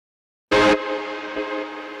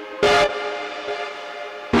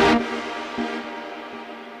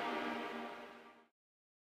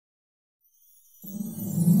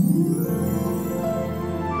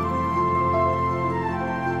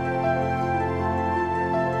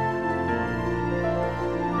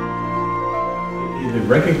they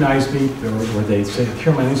recognize me, or they say,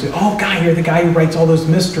 hear my name and say, "Oh, Guy, you're the guy who writes all those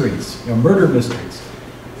mysteries, murder mysteries."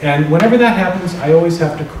 And whenever that happens, I always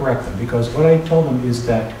have to correct them, because what I tell them is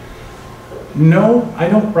that, no, I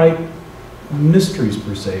don't write mysteries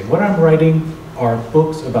per se. What I'm writing are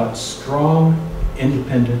books about strong,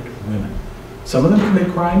 independent women. Some of them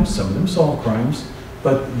commit crimes, some of them solve crimes,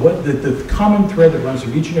 but what the common thread that runs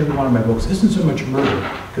through each and every one of my books isn't so much murder,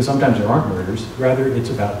 because sometimes there aren't murders, rather it's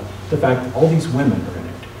about the fact that all these women are in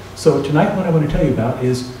it. So tonight what I want to tell you about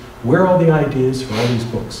is where all the ideas for all these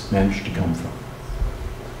books managed to come from.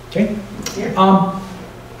 Okay?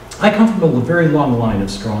 I come from a very long line of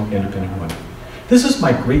strong, independent women. This is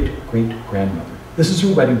my great-great-grandmother. This is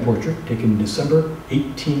her wedding portrait, taken in December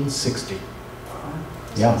 1860.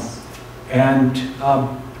 Yeah. And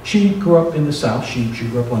she grew up in the South. She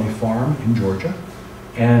grew up on a farm in Georgia.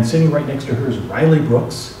 And sitting right next to her is Riley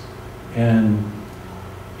Brooks. And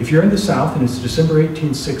if you're in the South and it's December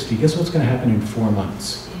 1860, guess what's going to happen in 4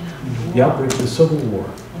 months? The outbreak of the Civil War.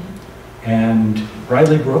 And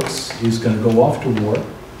Riley Brooks is going to go off to war,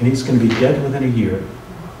 and he's going to be dead within a year.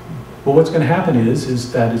 But what's going to happen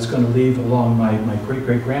is that it's going to leave along my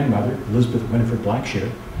great-great-grandmother, Elizabeth Winifred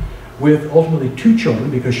Blackshear, with ultimately 2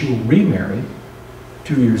 children, because she will remarry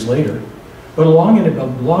 2 years later. But along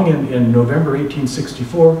in November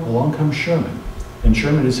 1864, along comes Sherman. And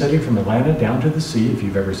Sherman is heading from Atlanta down to the sea, if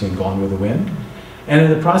you've ever seen Gone with the Wind. And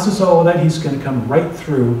in the process of all that, he's going to come right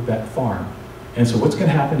through that farm. And so what's going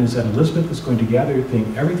to happen is that Elizabeth is going to gather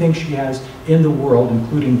everything she has in the world,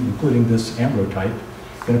 including this ambrotype,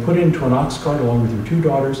 going to put it into an ox cart along with her 2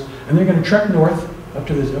 daughters, and they're going to trek north up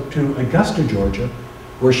to Augusta, Georgia,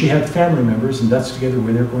 where she had family members, and that's together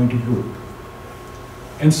where they're going to group.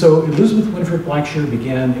 And so Elizabeth Winifred Blackshear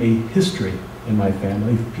began a history in my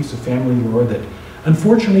family, a piece of family lore that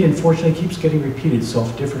unfortunately keeps getting repeated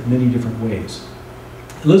itself many different ways.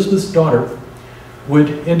 Elizabeth's daughter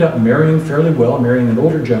would end up marrying fairly well, marrying an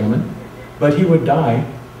older gentleman, but he would die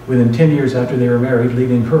within 10 years after they were married,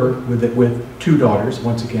 leaving her with 2 daughters,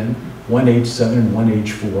 once again, one age 7 and one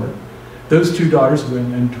age 4. Those 2 daughters,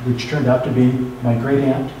 which turned out to be my great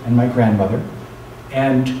aunt and my grandmother.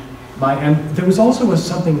 And there was also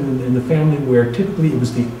something in the family where typically it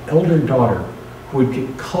was the elder daughter who would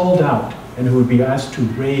get called out and who would be asked to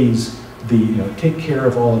raise take care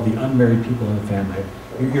of all of the unmarried people in the family.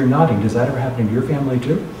 You're nodding. Does that ever happen in your family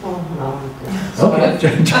too? Oh,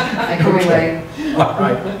 okay. I can relate. All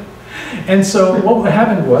right. And so what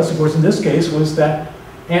happened was, of course, in this case, was that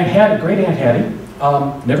great Aunt Hattie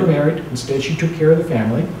never married. Instead, she took care of the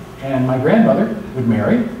family. And my grandmother would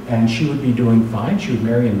marry, and she would be doing fine. She would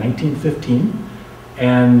marry in 1915.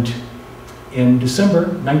 And in December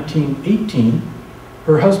 1918,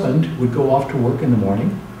 her husband would go off to work in the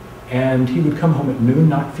morning, and he would come home at noon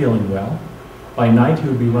not feeling well. By night, he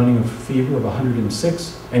would be running a fever of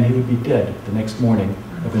 106, and he would be dead the next morning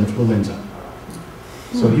of influenza.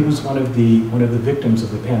 So he was one of the victims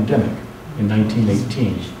of the pandemic in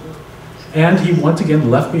 1918. And he once again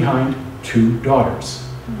left behind 2 daughters.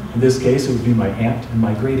 In this case, it would be my aunt and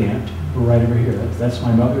my great aunt, who are right over here. That's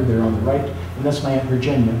my mother, they're on the right, and that's my Aunt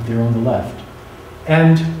Virginia, they're on the left.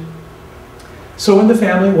 And so in the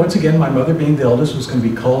family, once again, my mother, being the eldest, was going to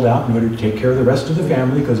be called out in order to take care of the rest of the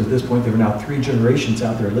family, because at this point there were now 3 generations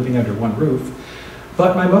out there living under one roof.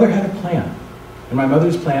 But my mother had a plan, and my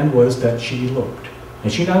mother's plan was that she eloped.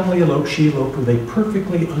 And she not only eloped, she eloped with a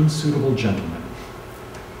perfectly unsuitable gentleman.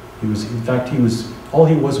 All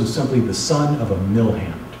he was simply the son of a mill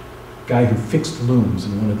hand, a guy who fixed looms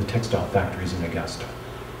in one of the textile factories in Augusta.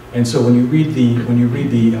 And so when you read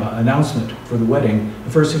the announcement for the wedding,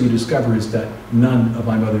 the first thing you discover is that none of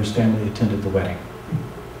my mother's family attended the wedding.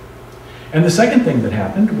 And the second thing that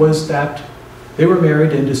happened was that they were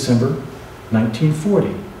married in December 1940.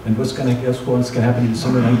 And what's going to happen in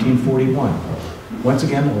December 1941? Once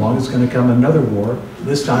again, along is going to come another war.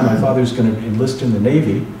 This time my father's going to enlist in the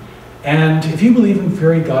Navy. And if you believe in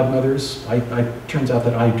fairy godmothers, it turns out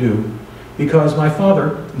that I do. Because my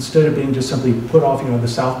father, instead of being just simply put off, the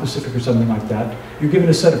South Pacific or something like that, you're given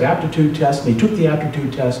a set of aptitude tests, and he took the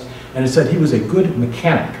aptitude test, and it said he was a good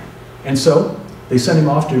mechanic. And so they sent him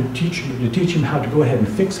off to teach him how to go ahead and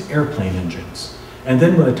fix airplane engines. And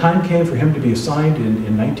then when the time came for him to be assigned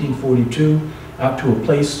in 1942 out to a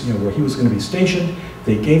place where he was going to be stationed,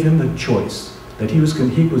 they gave him the choice that he was going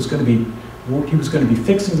to be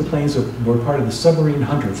fixing the planes that were part of the submarine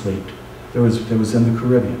hunter fleet that was in the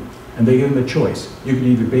Caribbean. And they gave him a choice. You could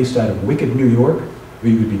either be based out of wicked New York, or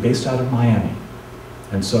you could be based out of Miami.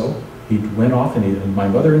 And so he went off, and my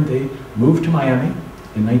mother and they moved to Miami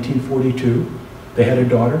in 1942. They had a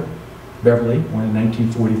daughter. Beverly, born in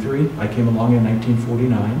 1943. I came along in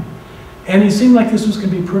 1949. And it seemed like this was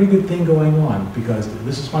going to be a pretty good thing going on, because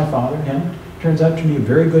this is my father, him. Turns out to be a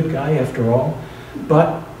very good guy after all.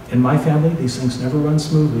 But in my family, these things never run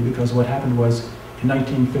smoothly, because what happened was, in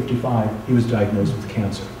 1955, he was diagnosed with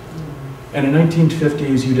cancer. And in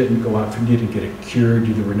 1950s, you didn't go out, you didn't get it cured,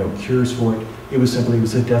 there were no cures for it. It was simply, it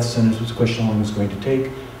was a death sentence, it was a question how long it was going to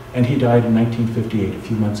take. And he died in 1958, a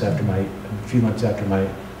few months after my,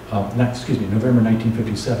 November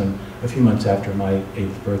 1957, a few months after my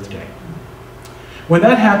 8th birthday. When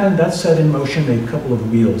that happened, that set in motion a couple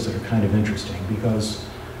of wheels that are kind of interesting, because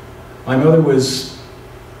my mother was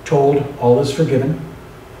told, all is forgiven.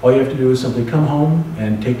 All you have to do is simply come home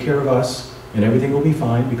and take care of us, and everything will be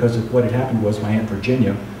fine, because what had happened was my Aunt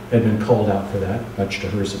Virginia had been called out for that, much to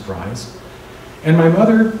her surprise. And my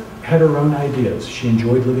mother had her own ideas. She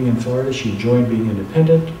enjoyed living in Florida, she enjoyed being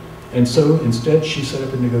independent, and so instead she set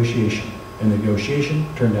up a negotiation, and the negotiation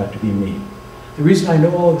turned out to be me. The reason I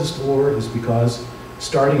know all of this lore is because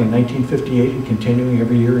starting in 1958 and continuing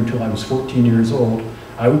every year until I was 14 years old,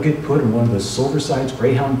 I would get put in one of the Silversides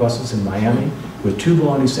Greyhound buses in Miami with 2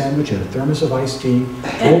 bologna sandwich and a thermos of iced tea,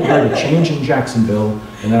 told her to change in Jacksonville,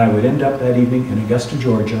 and then I would end up that evening in Augusta,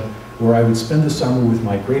 Georgia, where I would spend the summer with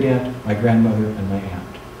my great aunt, my grandmother, and my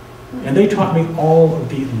aunt. And they taught me all of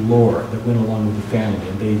the lore that went along with the family,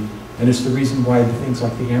 and it's the reason why the things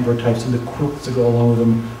like the ambrotypes and the quilts that go along with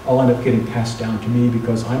them all end up getting passed down to me,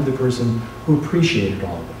 because I'm the person who appreciated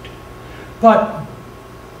all of it. But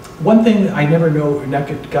one thing that I never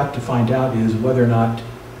got to find out is whether or not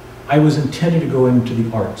I was intended to go into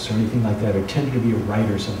the arts or anything like that, or intended to be a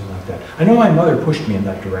writer or something like that. I know my mother pushed me in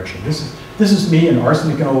that direction. This is me in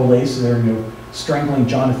Arsenic and Old Lace there, strangling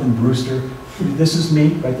Jonathan Brewster. This is me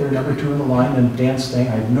right there, number 2 in the line, and dance thing.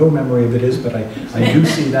 I have no memory of it is, but I do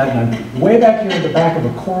see that. And I'm way back here in the back of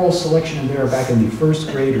a choral selection there, back in the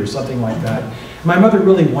 1st grade or something like that. My mother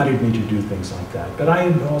really wanted me to do things like that, but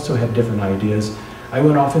I also had different ideas. I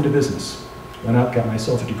went off into business, went out, got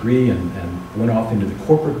myself a degree, and went off into the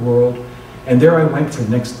corporate world. And there I went for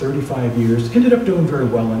the next 35 years, ended up doing very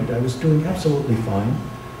well in it. I was doing absolutely fine.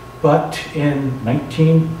 But in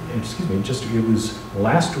it was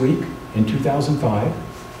last week, in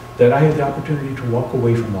 2005, that I had the opportunity to walk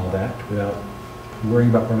away from all that without worrying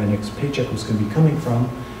about where my next paycheck was going to be coming from.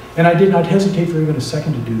 And I did not hesitate for even a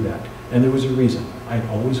second to do that. And there was a reason. I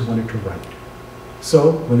always wanted to write.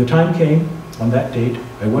 So when the time came, on that date,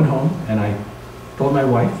 I went home and I told my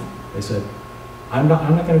wife, I said, I'm not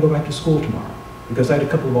going to go back to school tomorrow, because I had a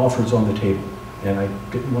couple of offers on the table and I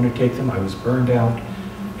didn't want to take them. I was burned out.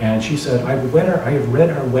 And she said, I have read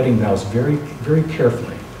our wedding vows very, very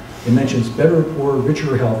carefully. It mentions better or poorer,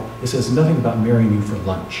 richer or health. It says nothing about marrying you for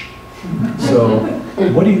lunch. So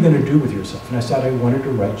what are you going to do with yourself? And I said I wanted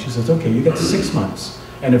to write. She says, okay, you got 6 months.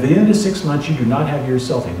 And if at the end of 6 months you do not have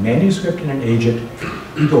yourself a manuscript and an agent,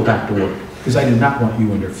 you go back to work, because I did not want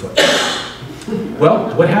you underfoot.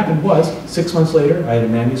 Well, what happened was, 6 months later, I had a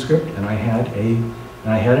manuscript and I had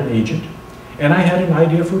an agent, and I had an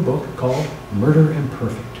idea for a book called Murder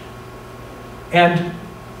Imperfect. And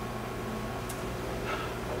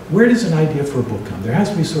where does an idea for a book come? There has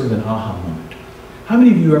to be sort of an aha moment. How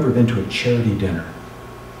many of you have ever been to a charity dinner?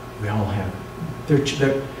 We all have. The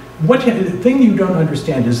thing you don't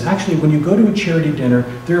understand is actually when you go to a charity dinner,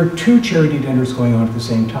 there are 2 charity dinners going on at the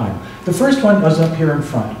same time. The first one is up here in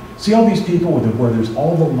front. See all these people where there's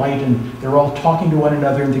all the light and they're all talking to one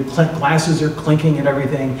another and the glasses are clinking and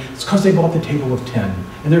everything. It's because they bought the table of 10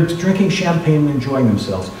 and they're drinking champagne and enjoying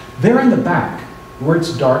themselves. They're in the back, where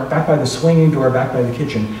it's dark, back by the swinging door, back by the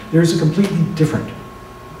kitchen. There's a completely different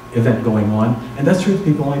event going on, and that's where the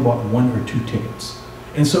people only bought 1 or 2 tickets.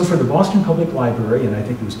 And so for the Boston Public Library, and I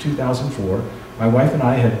think it was 2004, my wife and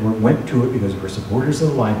I went to it because we're supporters of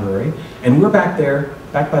the library, and we're back there,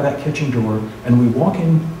 back by that kitchen door, and we walk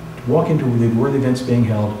into where the event's being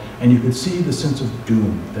held, and you could see the sense of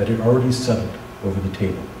doom that had already settled over the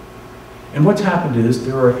table. And what's happened is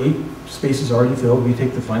there are 8 spaces already filled. We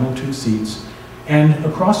take the final 2 seats, and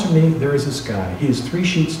across from me there is this guy. He is 3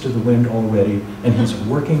 sheets to the wind already, and he's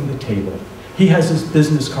working the table. He has his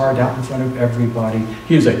business card out in front of everybody.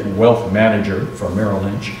 He is a wealth manager for Merrill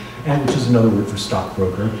Lynch, and which is another word for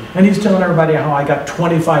stockbroker. And he's telling everybody how I got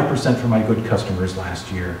 25% for my good customers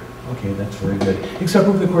last year. Okay, that's very good. Except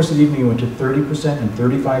over the course of the evening, he went to 30% and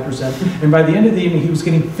 35%. And by the end of the evening, he was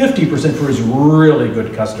getting 50% for his really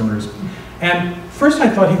good customers. And first I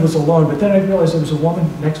thought he was alone, but then I realized there was a woman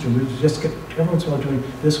next to him who just kept every once in a while doing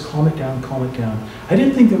this, calm it down, calm it down. I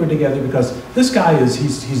didn't think they were together because this guy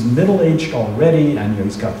he's middle-aged already, and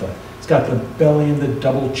he's got got the belly and the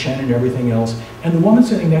double chin and everything else. And the woman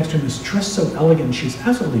sitting next to him is dressed so elegant. She's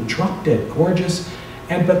absolutely drop dead gorgeous.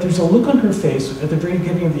 But there's a look on her face at the very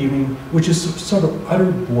beginning of the evening, which is sort of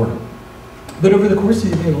utter boredom. But over the course of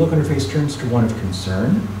the evening, the look on her face turns to one of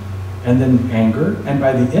concern, and then anger, and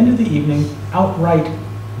by the end of the evening, outright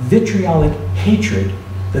vitriolic hatred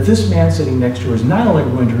that this man sitting next to her is not only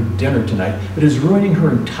ruined her dinner tonight, but is ruining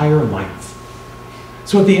her entire life.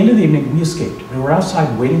 So at the end of the evening, we escaped, and we're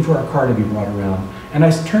outside waiting for our car to be brought around. And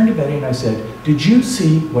I turned to Betty and I said, "Did you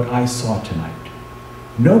see what I saw tonight?"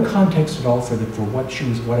 No context at all for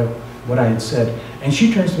what I had said. And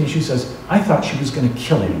she turns to me and she says, "I thought she was going to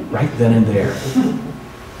kill him right then and there."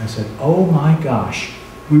 I said, "Oh my gosh,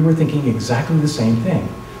 we were thinking exactly the same thing."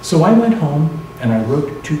 So I went home and I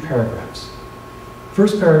wrote 2 paragraphs.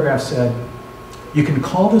 First paragraph said, "You can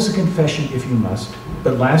call this a confession if you must,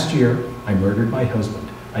 but last year I murdered my husband.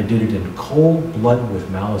 I did it in cold blood with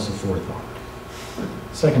malice aforethought."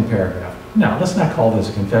 Second paragraph, "Now let's not call this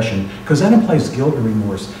a confession because that implies guilt or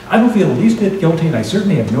remorse. I don't feel the least bit guilty and I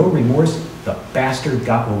certainly have no remorse. The bastard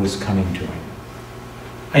got what was coming to him."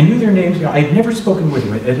 I knew their names. I'd never spoken with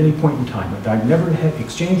them at any point in time. I've never had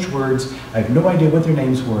exchanged words. I have no idea what their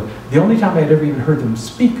names were. The only time I'd ever even heard them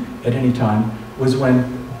speak at any time was when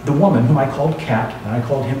the woman, whom I called Kat, and I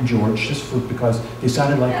called him George, just because they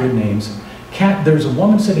sounded like good names. Kat, there's a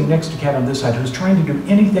woman sitting next to Kat on this side who's trying to do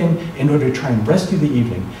anything in order to try and rescue the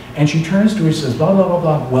evening. And she turns to her and says, blah, blah, blah,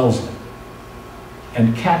 blah, Wellesley.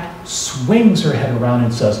 And Kat swings her head around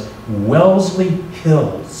and says, "Wellesley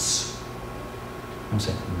Hills." I'm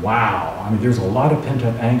saying, wow, I mean, there's a lot of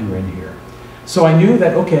pent-up anger in here. So I knew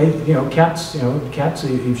that, okay, Kat's,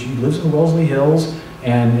 if she lives in Wellesley Hills,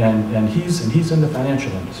 and he's in the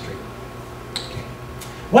financial industry. Okay.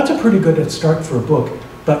 What's a pretty good start for a book,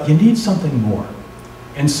 but you need something more.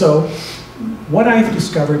 And so what I've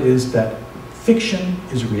discovered is that fiction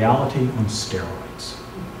is reality on steroids.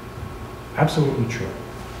 Absolutely true.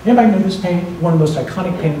 Anybody know this painting? One of the most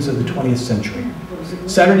iconic paintings of the 20th century.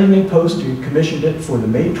 Saturday Evening Post commissioned it for the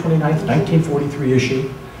May 29th, 1943 issue,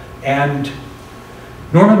 and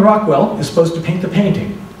Norman Rockwell is supposed to paint the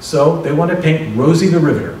painting. So they want to paint Rosie the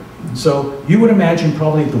Riveter. So you would imagine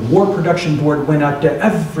probably the War Production Board went out to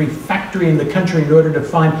every factory in the country in order to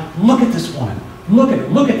find, look at this woman, look at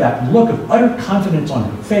it, look at that look of utter confidence on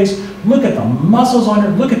her face, look at the muscles on her,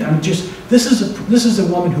 look at them, this is a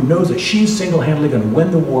woman who knows that she's single-handedly going to win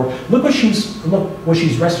the war. Look what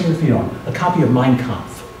she's resting her feet on, a copy of Mein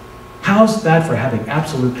Kampf. How's that for having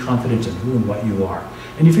absolute confidence in who and what you are?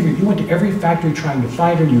 And you figure you went to every factory trying to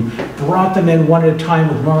find her, and you brought them in one at a time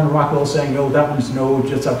with Norman Rockwell saying, "Oh, that one's no,"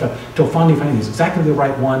 just up to, till finally finding this exactly the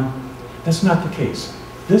right one. That's not the case.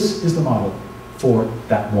 This is the model for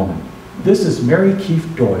that woman. This is Mary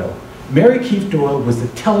Keefe Doyle. Mary Keefe Doyle was the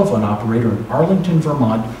telephone operator in Arlington,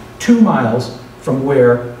 Vermont, 2 miles from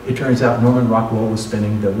where it turns out Norman Rockwell was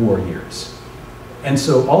spending the war years. And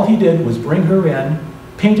so all he did was bring her in,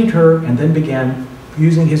 painted her, and then began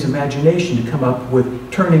using his imagination to come up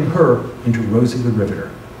with turning her into Rosie the Riveter.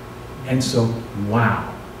 And so, wow.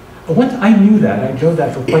 I knew that, I know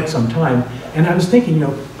that for quite some time, and I was thinking,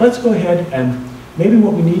 let's go ahead and maybe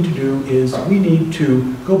what we need to do is we need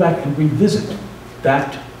to go back and revisit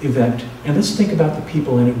that event, and let's think about the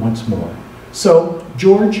people in it once more. So,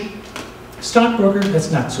 George, stockbroker,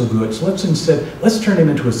 that's not so good, so let's turn him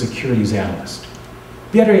into a securities analyst.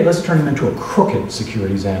 Better yet, let's turn him into a crooked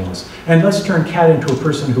securities analyst. And let's turn Kat into a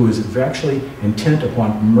person who is actually intent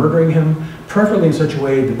upon murdering him, preferably in such a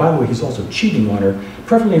way that, by the way, he's also cheating on her,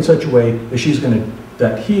 preferably in such a way that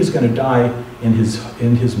he is going to die in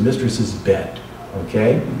his mistress's bed.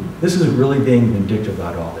 Okay? This is really being vindictive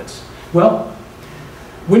about all this. Well,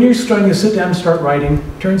 when you're starting to sit down and start writing,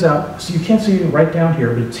 turns out, so you can't see it right down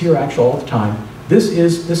here, but it's here actually all the time. This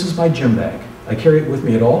is my gym bag. I carry it with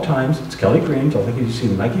me at all times. It's Kelly Green, so I think you see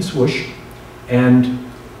the Nike swoosh. And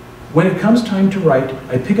when it comes time to write,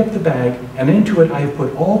 I pick up the bag, and into it I have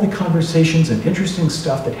put all the conversations and interesting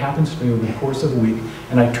stuff that happens to me over the course of a week,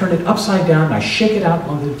 and I turn it upside down, and I shake it out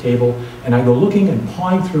onto the table, and I go looking and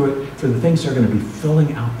pawing through it for the things that are going to be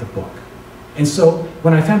filling out the book. And so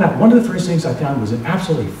when I found out, one of the first things I found was an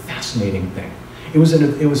absolutely fascinating thing. It was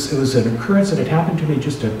an occurrence that had happened to me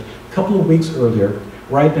just a couple of weeks earlier,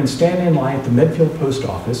 where I'd been standing in line at the Medfield Post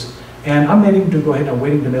Office, and I'm waiting to go ahead, I'm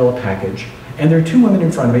waiting to mail a package, and there are 2 women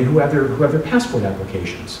in front of me who have their passport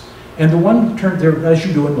applications. And the one turned there, as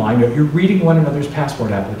you do in line, you're reading one another's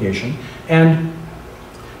passport application, and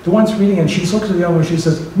the one's reading, and she looks at the other one, and she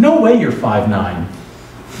says, "No way you're 5'9".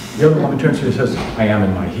 The other woman turns to her and says, "I am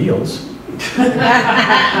in my heels."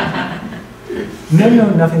 No,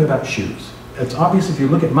 nothing about shoes. it's obvious if you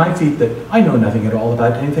look at my feet that I know nothing at all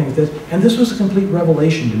about anything like this. And this was a complete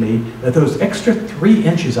revelation to me that those extra 3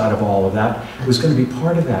 inches out of all of that was going to be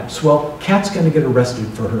part of that. So, well, Kat's going to get arrested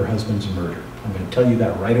for her husband's murder. I'm going to tell you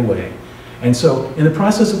that right away. And so in the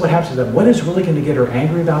process of what happens is that what is really going to get her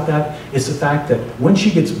angry about that is the fact that when she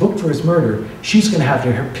gets booked for his murder, she's going to have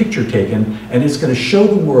her picture taken, and it's going to show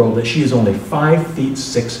the world that she is only 5 feet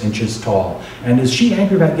 6 inches tall. And is she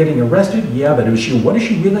angry about getting arrested? Yeah, but what is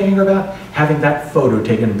she really angry about? Having that photo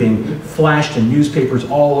taken, being flashed in newspapers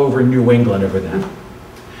all over New England over that.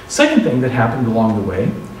 Second thing that happened along the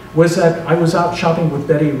way was that I was out shopping with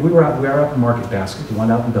Betty. We were out in Market Basket, the one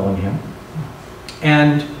out in Bellingham.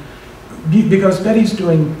 And because Betty's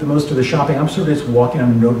doing the most of the shopping, I'm sort of just walking,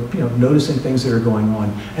 I'm noticing things that are going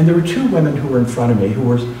on. And there were 2 women who were in front of me who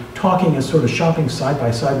were talking and sort of shopping side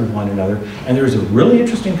by side with one another. And there was a really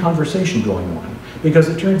interesting conversation going on. Because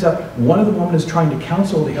it turns out one of the women is trying to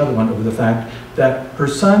counsel the other one over the fact that her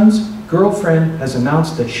son's girlfriend has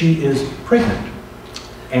announced that she is pregnant.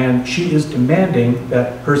 And she is demanding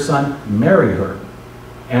that her son marry her.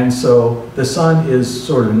 And so the son is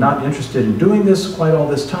sort of not interested in doing this quite all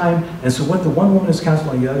this time. And so what the one woman is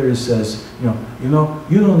counseling the other is says, you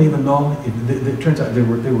don't even know. It turns out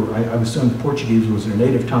I was assuming Portuguese was their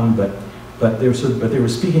native tongue, but they were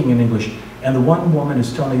speaking in English. And the one woman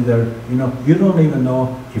is telling the other, you don't even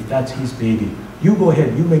know if that's his baby. You go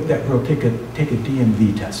ahead, you make that girl take a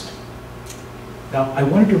DMV test. Now, I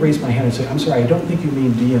wanted to raise my hand and say, I'm sorry, I don't think you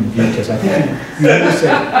mean DMV test. I think you meant to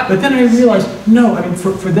say, but then I realized, no, I mean,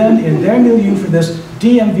 for them, in their milieu for this,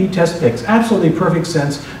 DMV test makes absolutely perfect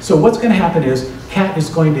sense. So what's going to happen is, Kat is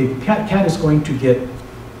going to get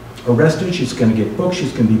arrested, she's going to get booked,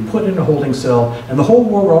 she's going to be put in a holding cell, and the whole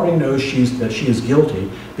world already knows that she is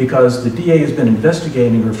guilty because the DA has been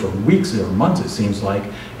investigating her for weeks or months, it seems like,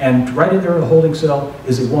 and right in there in the holding cell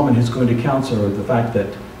is a woman who's going to counsel her the fact that,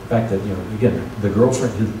 again, the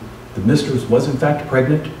girlfriend, the mistress was in fact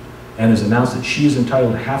pregnant and has announced that she's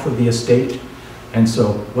entitled to half of the estate. And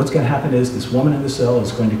so what's going to happen is this woman in the cell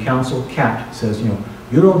is going to counsel Kat, says,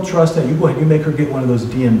 you don't trust that, you go ahead, you make her get one of those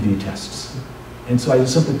DMV tests. And so I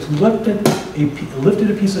just simply lifted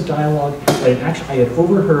a piece of dialogue that I had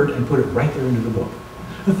overheard and put it right there into the book.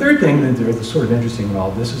 The third thing that's sort of interesting in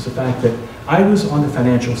all of this is the fact that I was on the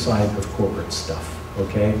financial side of corporate stuff.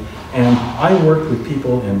 Okay, and I worked with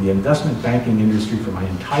people in the investment banking industry for my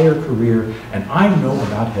entire career, and I know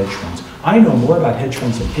about hedge funds. I know more about hedge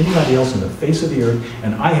funds than anybody else on the face of the earth,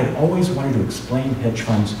 and I had always wanted to explain hedge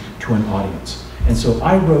funds to an audience. And so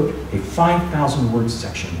I wrote a 5,000-word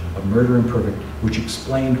section of Murder Imperfect, which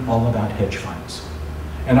explained all about hedge funds.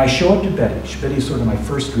 And I show it to Betty. Betty's sort of my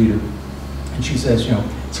first reader, and she says,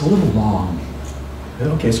 it's a little long.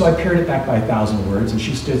 Okay, so I pared it back by 1,000 words, and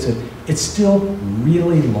she said, it's still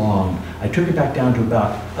really long. I took it back down to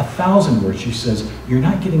about 1,000 words. She says, you're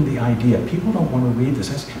not getting the idea. People don't want to read this.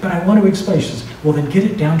 I said, but I want to explain. She says, well, then get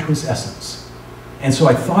it down to its essence. And so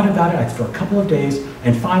I thought about it for a couple of days,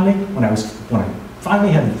 and finally, when I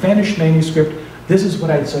finally had the finished manuscript, this is what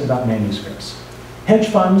I had said about manuscripts. Hedge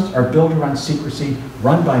funds are built around secrecy,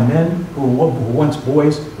 run by men who were once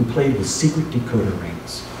boys who played with secret decoder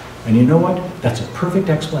rings. And you know what? That's a perfect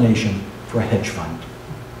explanation for a hedge fund.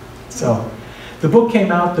 So the book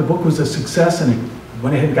came out, the book was a success, and it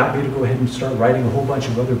went ahead and got me to go ahead and start writing a whole bunch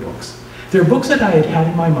of other books. There are books that I had had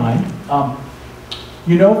in my mind. I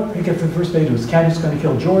get the first page, was Katie's going to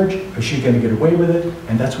kill George, is she going to get away with it?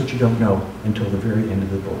 And that's what you don't know until the very end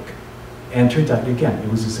of the book. And it turns out, again, it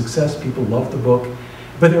was a success, people loved the book.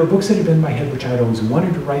 But there were books that had been in my head which I had always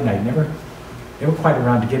wanted to write, and I'd never quite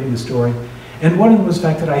around to getting the story. And one of them was the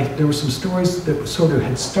fact that there were some stories that sort of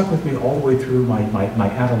had stuck with me all the way through my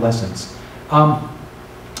adolescence.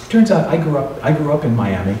 Turns out I grew up in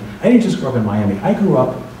Miami. I didn't just grow up in Miami.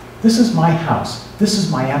 This is my house. This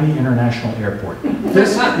is Miami International Airport.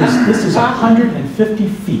 This is 150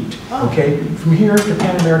 feet, okay, from here to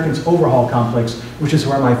Pan American's overhaul complex, which is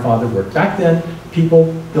where my father worked. Back then,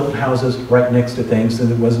 people built houses right next to things,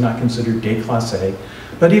 and it was not considered déclassé.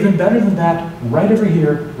 But even better than that, right over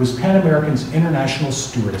here was Pan American's International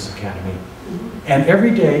Stewardess Academy. And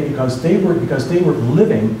every day, because they were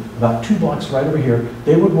living about 2 blocks right over here,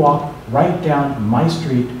 they would walk right down my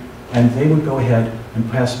street, and they would go ahead and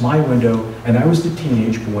pass my window, and I was the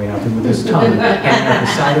teenage boy out there with his tongue hanging out the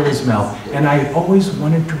side of his mouth. And I always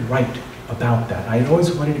wanted to write about that. I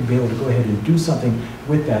always wanted to be able to go ahead and do something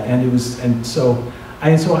with that. And so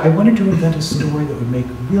I wanted to invent a story that would make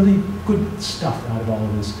really good stuff out of all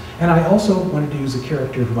of this. And I also wanted to use a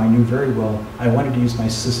character who I knew very well. I wanted to use my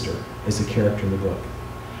sister as a character in the book.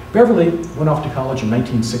 Beverly went off to college in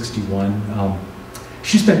 1961.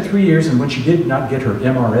 She spent 3 years, and when she did not get her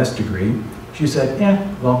MRS degree, she said,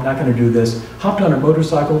 well, I'm not going to do this. Hopped on a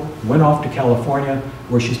motorcycle, went off to California,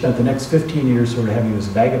 where she spent the next 15 years sort of having this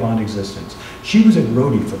vagabond existence. She was a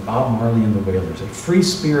roadie for Bob Marley and the Wailers, a free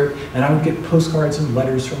spirit, and I would get postcards and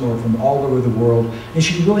letters from her from all over the world, and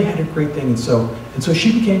she really had a great thing. And so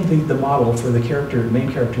she became the model for the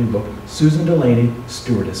main character in the book, Susan Delaney,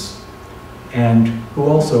 stewardess, and who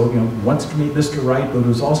also wants to meet Mr. Right, but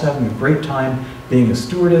who's also having a great time being a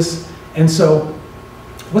stewardess. And so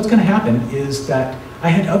what's going to happen is that I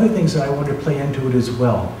had other things that I wanted to play into it as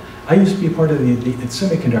well. I used to be part of the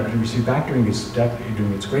semiconductor industry back during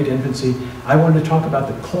its great infancy. I wanted to talk about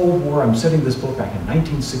the Cold War. I'm setting this book back in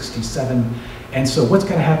 1967. And so what's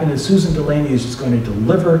going to happen is Susan Delaney is just going to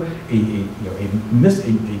deliver a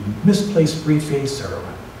misplaced briefcase or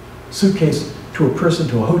a suitcase to a person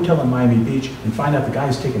to a hotel in Miami Beach and find out the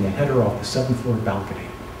guy's taking a header off the 7th floor balcony.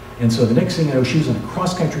 And so the next thing you know, she was in a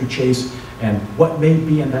cross-country chase, and what may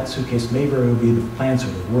be in that suitcase may very well be the plans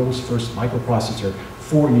for the world's first microprocessor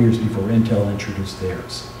 4 years before Intel introduced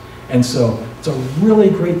theirs. And so it's a really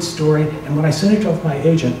great story, and when I sent it off my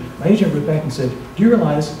agent wrote back and said, do you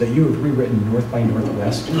realize that you have rewritten North by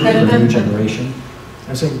Northwest for a new generation?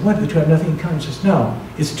 I was saying, what, the two have nothing in common? She says, no,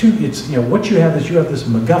 what you have is you have this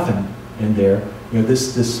MacGuffin in there,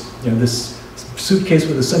 this suitcase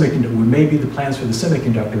with a semiconductor, maybe the plans for the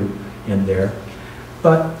semiconductor in there,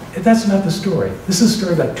 but that's not the story. This is a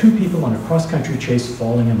story about two people on a cross-country chase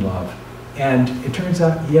falling in love. And it turns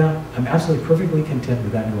out, yeah, I'm absolutely perfectly content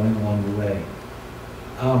with that going along the way.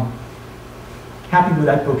 Happy with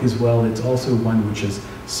that book as well. It's also one which has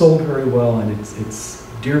sold very well, and it's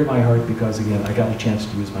dear to my heart because, again, I got a chance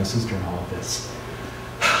to use my sister in all of this.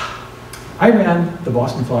 I ran the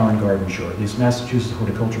Boston Flower and Garden Show, this Massachusetts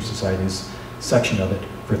Horticultural Society's section of it,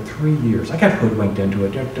 for 3 years. I got hoodwinked into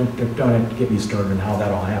it. Don't get me started on how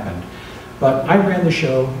that all happened. But I ran the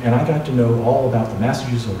show, and I got to know all about the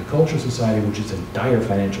Massachusetts Horticultural Society, which is in dire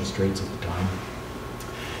financial straits at the time,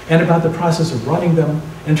 and about the process of running them.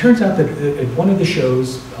 And it turns out that at one of the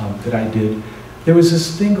shows that I did, there was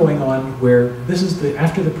this thing going on where this is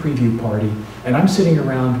after the preview party, and I'm sitting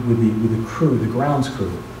around with the crew, the grounds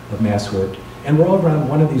crew of MassHort, and we're all around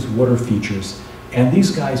one of these water features, and these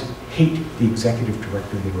guys hate the executive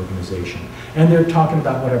director of the organization. And they're talking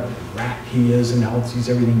about what a rat he is and how he's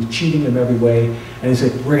everything, cheating him every way. And they say,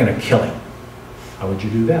 we're going to kill him. How would you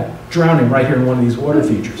do that? Drown him right here in one of these water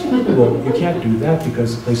features. Well, you can't do that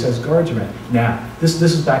because the place has guards around. Nah, this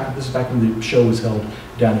is back when the show was held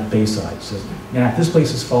down at Bayside. It says, nah, this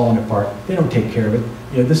place is falling apart. They don't take care of it.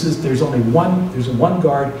 There's one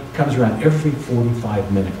guard comes around every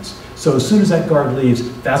 45 minutes. So as soon as that guard leaves,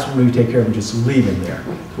 that's when we take care of him, just leave him there.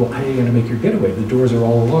 Well, how are you going to make your getaway? The doors are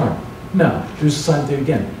all alarmed. No, there's a sign there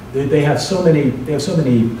again. They have so many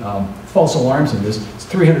false alarms in this. It's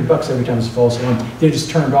 $300 every time it's a false alarm. They just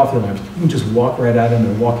turned off the alarms. You can just walk right out of them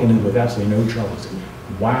and walk in with absolutely no troubles.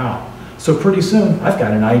 Wow. So pretty soon, I've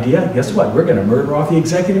got an idea. Guess what? We're going to murder off the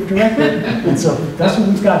executive director. And so that's what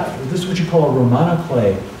we've got. This is what you call a Romana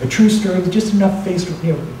play, a true story with just enough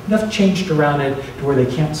enough changed around it to where they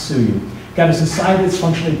can't sue you. Got a society that's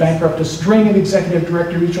functionally bankrupt, a string of executive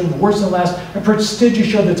directors, each one the worst and last, a prestigious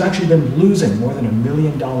show that's actually been losing more than $1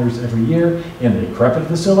 million every year in a decrepit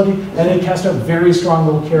facility, and they cast out very strong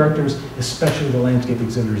little characters, especially the landscape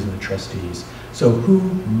exhibitors and the trustees. So who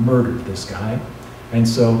murdered this guy? And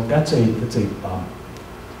so it's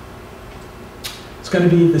going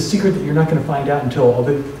to be the secret that you're not going to find out until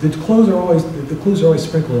the clues are always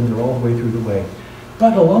sprinkled in there all the way through the way.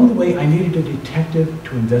 But along the way, I needed a detective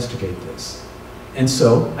to investigate this. And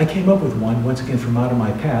so I came up with one, once again, from out of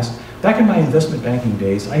my past. Back in my investment banking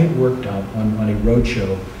days, I had worked on a road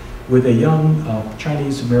show with a young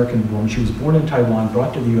Chinese-American woman. She was born in Taiwan,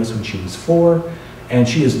 brought to the US when she was 4, and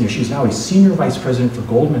she's now a senior vice president for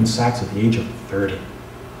Goldman Sachs at the age of 30.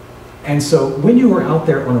 And so when you were out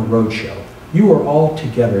there on a road show, you were all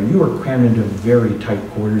together. You were crammed into very tight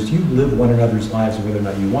quarters. You live one another's lives whether or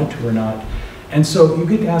not you want to or not. And so you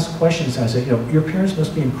get to ask questions. And I said, your parents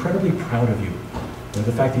must be incredibly proud of you.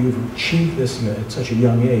 The fact that you've achieved this at such a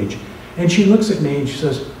young age. And she looks at me and she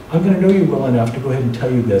says, I'm going to know you well enough to go ahead and tell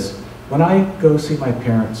you this. When I go see my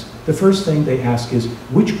parents, the first thing they ask is,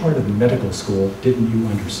 which part of the medical school didn't you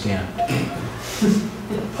understand?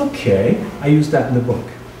 Okay, I use that in the book.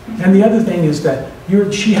 And the other thing is that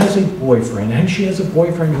she has a boyfriend, and she has a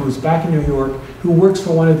boyfriend who is back in New York, who works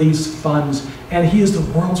for one of these funds, and he is the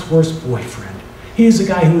world's worst boyfriend. He is the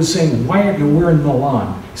guy who is saying, we're in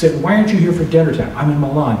Milan. He said, why aren't you here for dinner time? I'm in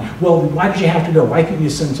Milan. Well, why did you have to go? Why couldn't you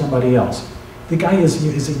send somebody else? The guy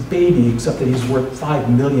is a baby, except that he's worth $5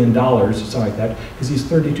 million or something like that, because he's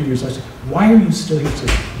 32 years old. I said, why are you still here? He said,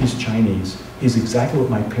 he's Chinese. He's exactly what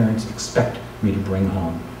my parents expect me to bring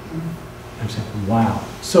home. I'm saying, wow.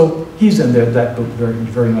 So he's in there, that book very,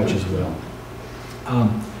 very much as well.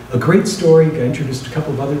 A great story. I introduced a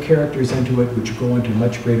couple of other characters into it, which go into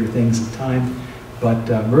much greater things at time. But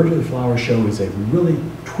Murder at the Flower Show is a really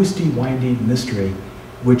twisty, windy mystery,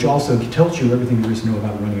 which also tells you everything there is to know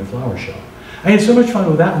about running a flower show. I had so much fun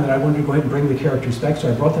with that one that I wanted to go ahead and bring the characters back,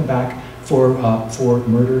 so I brought them back for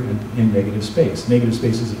Murder in Negative Space. Negative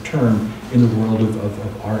space is a term in the world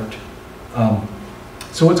of art.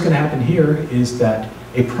 So what's going to happen here is that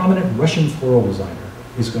a prominent Russian floral designer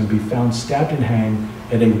is going to be found stabbed and hanged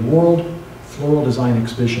at a world floral design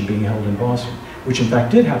exhibition being held in Boston, which in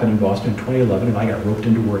fact did happen in Boston in 2011, and I got roped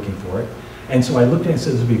into working for it. And so I looked at it and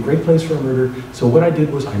said, this would be a great place for a murder. So what I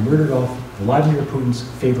did was I murdered off Vladimir Putin's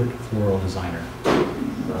favorite floral designer.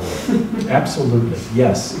 Absolutely,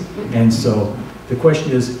 yes. And so the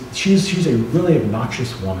question is, she's a really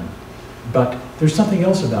obnoxious woman, but there's something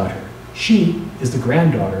else about her. She is the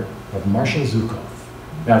granddaughter of Marshal Zhukov.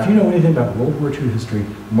 Now, if you know anything about World War II history,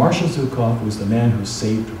 Marshal Zhukov was the man who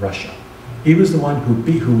saved Russia. He was the one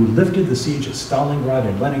who lifted the siege of Stalingrad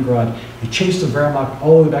and Leningrad. He chased the Wehrmacht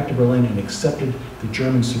all the way back to Berlin and accepted the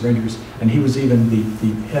German surrenders. And he was even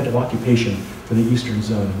the head of occupation for the Eastern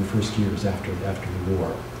Zone in the first years after the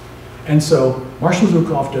war. And so Marshal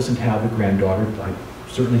Zhukov doesn't have a granddaughter. I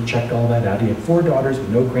certainly checked all that out. He had 4 daughters with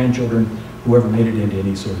no grandchildren who ever made it into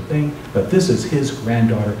any sort of thing. But this is his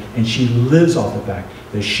granddaughter, and she lives off the fact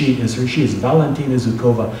that she is Valentina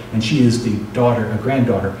Zhukova, and she is the daughter, a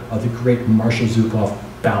granddaughter of the great Marshal Zhukov.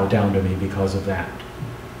 Bow down to me because of that.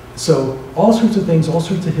 So all sorts of things, all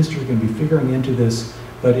sorts of history can be figuring into this,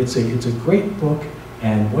 but it's a great book,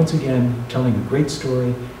 and once again, telling a great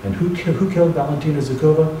story. And who killed Valentina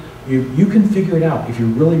Zhukova? You can figure it out if you're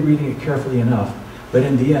really reading it carefully enough, but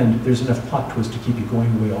in the end, there's enough plot twist to keep you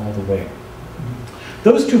going away all the way.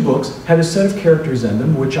 Those 2 books had a set of characters in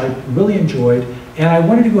them, which I really enjoyed, and I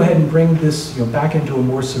wanted to go ahead and bring this back into a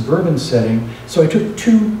more suburban setting, so I took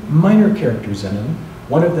 2 minor characters in them.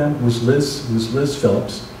 One of them was Liz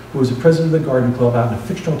Phillips, who was the president of the garden club out in a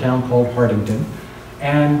fictional town called Hardington,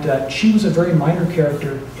 and she was a very minor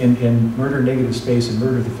character in Murder Negative Space and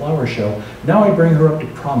Murder the Flower Show. Now I bring her up to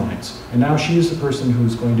prominence, and now she is the person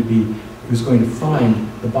who's going to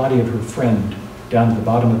find the body of her friend down at the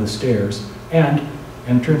bottom of the stairs, and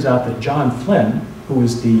it turns out that John Flynn, who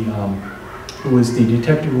was the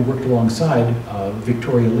detective who worked alongside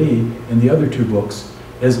Victoria Lee in the other 2 books,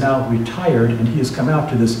 is now retired, and he has come out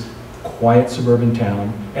to this quiet suburban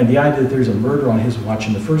town. And the idea that there's a murder on his watch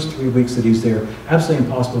in the first 3 weeks that he's there, absolutely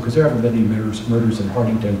impossible, because there haven't been any murders in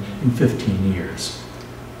Hardington in 15 years.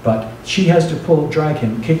 But she has to drag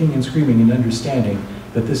him, kicking and screaming and understanding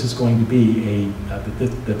that this is going to be that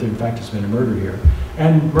there in fact has been a murder here.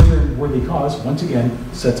 And Murder in Worthy Cause, once again,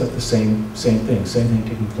 sets up the same thing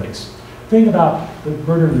taking place. The thing about the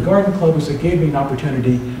Murder in the Garden Club was it gave me an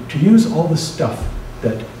opportunity to use all the stuff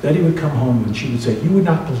that Betty would come home and she would say, you would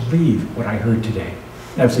not believe what I heard today.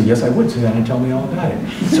 And I would say, yes, I would say that, and tell me all about it.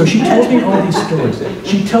 So she told me all these stories.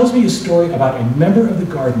 She tells me a story about a member of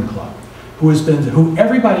the garden club who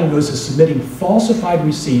everybody knows is submitting falsified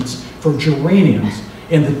receipts for geraniums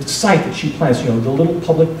in the site that she plants, the little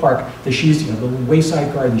public park that she's, the little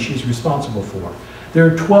wayside garden that she's responsible for. There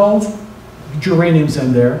are 12 geraniums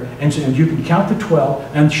in there, and so you can count the 12,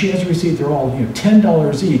 and she has a receipt, they're all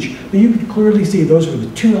 $10 each, but you can clearly see those are the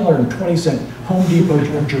 $2.20 Home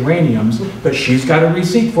Depot geraniums, but she's got a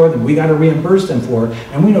receipt for them, we got to reimburse them for it,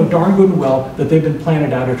 and we know darn good and well that they've been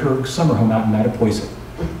planted out at her summer home out in Mattapoisett.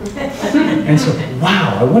 And so,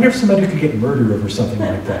 wow, I wonder if somebody could get murdered over something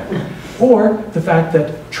like that. Or the fact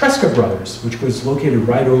that Tresca Brothers, which was located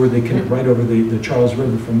right over the Charles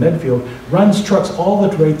River from Medfield, runs trucks all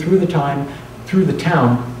the way through the town,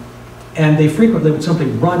 and they frequently would simply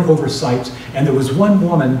run over sites. And there was one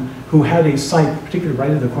woman who had a site, particularly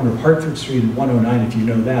right at the corner of Hartford Street and 109, if you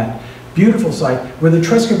know that, beautiful site, where the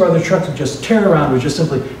Tresca Brothers trucks would just tear around, would just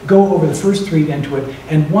simply go over the first street into it.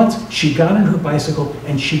 And once she got on her bicycle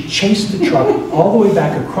and she chased the truck all the way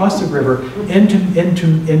back across the river into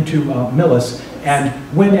Millis,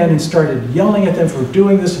 and went in and started yelling at them for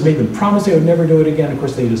doing this and made them promise they would never do it again. Of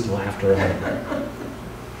course, they just laughed her out.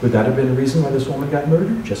 Would that have been the reason why this woman got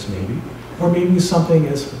murdered? Just maybe. Or maybe something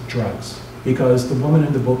as drugs. Because the woman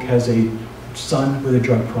in the book has a son with a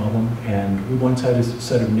drug problem, and we once had a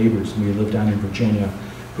set of neighbors when we lived down in Virginia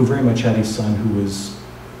who very much had a son who was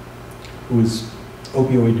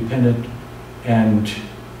opioid dependent and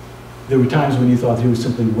there were times when you thought he was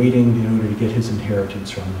simply waiting in order to get his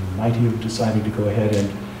inheritance from them. Might he have decided to go ahead and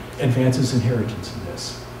advance his inheritance in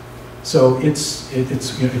this? So it's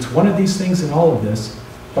one of these things in all of this,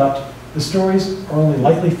 but the stories are only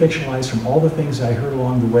lightly fictionalized from all the things I heard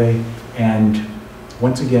along the way, and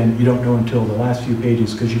once again, you don't know until the last few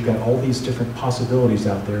pages because you've got all these different possibilities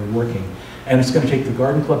out there working. And it's going to take the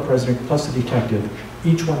garden club president plus the detective,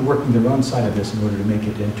 each one working their own side of this in order to make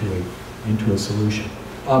it into a solution.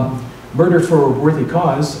 Murder for a Worthy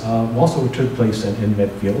Cause also took place in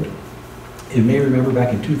Medfield. You may remember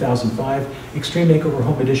back in 2005, Extreme Makeover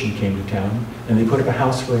Home Edition came to town, and they put up a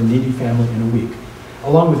house for a needy family in a week.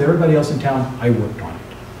 Along with everybody else in town, I worked on it.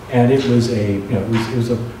 And it was it was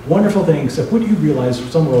a wonderful thing, except what you realized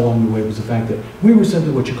somewhere along the way was the fact that we were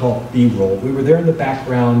simply what you call B-roll. We were there in the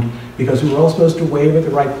background because we were all supposed to wave at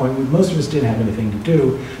the right point. Most of us didn't have anything to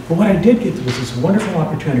do. But what I did get was this wonderful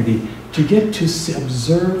opportunity to get to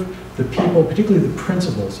observe the people, particularly the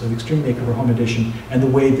principals of Extreme Makeover Home Edition, and the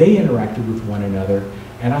way they interacted with one another.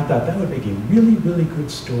 And I thought that would make a really, really good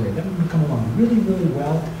story. That would come along really, really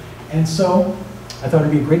well. And so I thought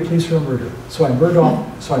it'd be a great place for a murder. So I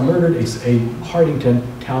murdered a Hardington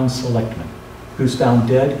town selectman who's found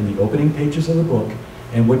dead in the opening pages of the book.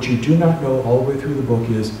 And what you do not know all the way through the book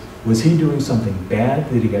is, was he doing something bad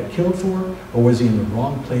that he got killed for, or was he in the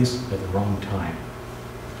wrong place at the wrong time?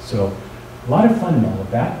 So a lot of fun in all of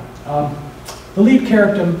that. The lead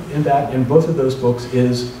character in both of those books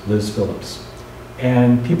is Liz Phillips.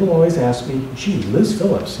 And people always ask me, gee, Liz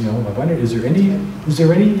Phillips, I wonder, is there any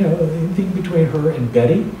anything between her and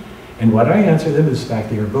Betty? And what I answer them is the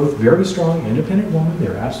fact they are both very strong, independent women.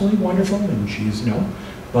 They're absolutely wonderful, and she's,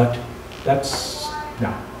 but that's,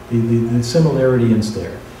 no, the similarity is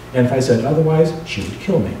there. And if I said otherwise, she would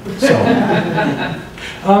kill me. So,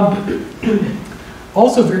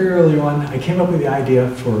 also very early on, I came up with the idea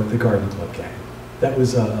for the Garden Club Gang. That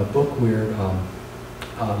was a book where,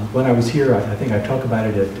 when I was here, I think I talk about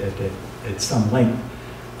it at some length.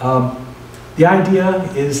 The idea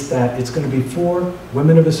is that it's going to be 4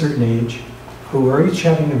 women of a certain age who are each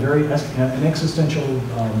having an existential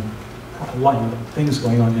things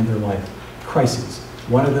going on in their life, crises.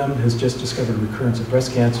 One of them has just discovered a recurrence of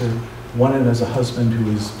breast cancer. One of them has a husband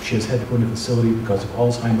she has had to put in a facility because of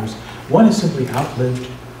Alzheimer's. One has simply outlived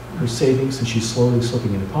her savings and she's slowly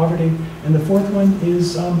slipping into poverty. And the 4th one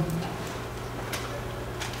is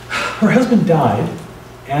her husband died,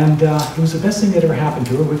 and it was the best thing that ever happened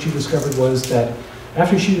to her. What she discovered was that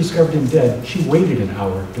after she discovered him dead, she waited an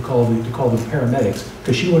hour to call the paramedics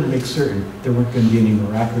because she wanted to make certain there weren't going to be any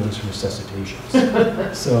miraculous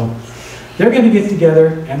resuscitations. So they're going to get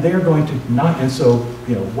together, and they're going to not. And so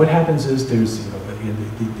what happens is there's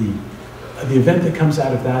the event that comes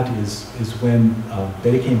out of that is when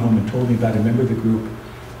Betty came home and told me about a member of the group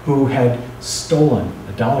who had stolen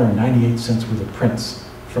 $1.98 worth of prints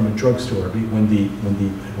from a drugstore when the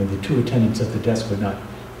 2 attendants at the desk would not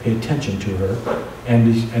pay attention to her.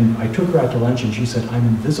 And I took her out to lunch and she said, I'm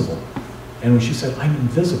invisible. And when she said, I'm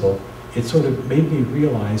invisible, it sort of made me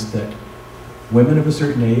realize that women of a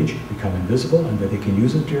certain age become invisible and that they can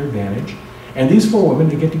use it to their advantage. And these 4 women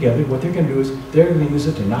to get together, what they're going to do is they're going to use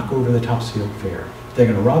it to knock over the Topsfield Fair. They're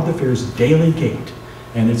going to rob the fair's daily gate.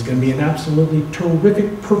 And it's going to be an absolutely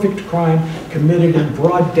terrific, perfect crime committed in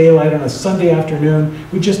broad daylight on a Sunday afternoon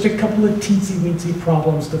with just a couple of teensy-weensy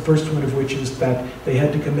problems, the first one of which is that they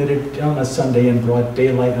had to commit it on a Sunday in broad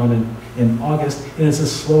daylight in August, and it's the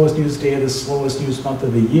slowest news day of the slowest news month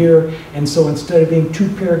of the year. And so instead of being 2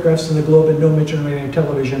 paragraphs in the Globe and no mention on any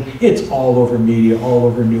television, it's all over media, all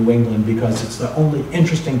over New England, because it's the only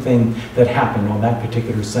interesting thing that happened on that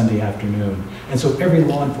particular Sunday afternoon. And so every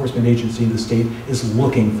law enforcement agency in the state is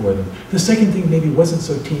looking for them. The second thing maybe wasn't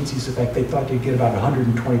so teensy, is the fact they thought they'd get about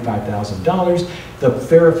 $125,000. The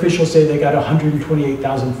fair officials say they got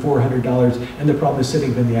 $128,400, and they're probably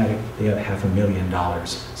sitting in the attic, they have $500,000.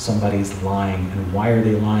 Somebody's lying, and why are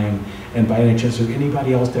they lying? And by any chance, is there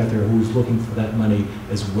anybody else out there who's looking for that money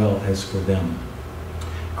as well as for them?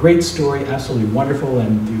 Great story, absolutely wonderful,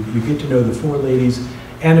 and you get to know the 4 ladies.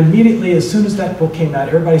 And immediately, as soon as that book came out,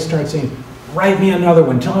 everybody started saying, write me another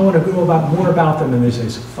one, tell me I want to go more about them. And they say,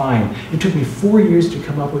 fine. It took me 4 years to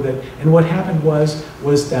come up with it. And what happened was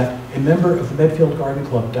that a member of the Medfield Garden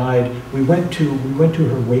Club died. We went to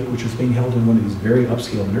her wake, which was being held in one of these very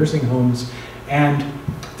upscale nursing homes. And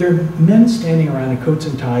there are men standing around in coats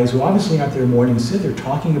and ties who obviously aren't there mourning. Instead, they're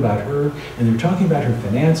talking about her, and they're talking about her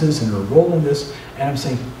finances and her role in this. And I'm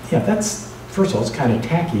saying, yeah, that's, first of all, it's kind of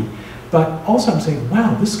tacky. But also I'm saying,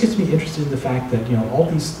 wow, this gets me interested in the fact that, all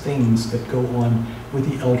these things that go on with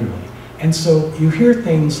the elderly. And so you hear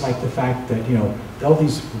things like the fact that, you know, all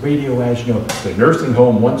these radio ads, you know, the nursing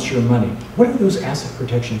home wants your money. What are those asset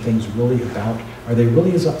protection things really about? Are they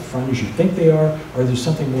really as upfront as you think they are, or is there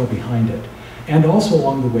something more behind it? And also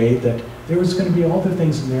along the way that there was going to be other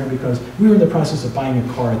things in there because we were in the process of buying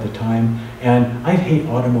a car at the time, and I hate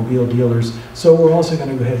automobile dealers, so we're also going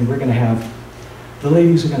to go ahead and we're going to have the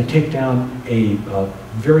ladies are going to take down a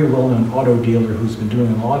very well-known auto dealer who's been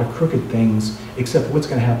doing a lot of crooked things, except what's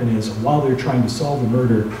going to happen is while they're trying to solve the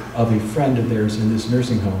murder of a friend of theirs in this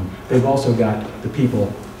nursing home, they've also got the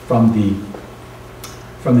people from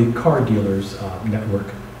the car dealers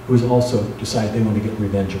network who's also decided they want to get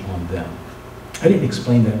revenge upon them. I didn't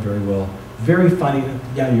explain that very well. Very funny.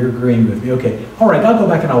 Yeah, you're agreeing with me. Okay. All right, I'll go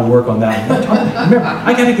back and I'll work on that. Remember,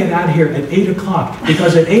 I got to get out of here at 8 o'clock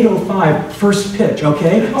because at 8:05, first pitch,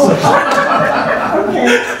 okay?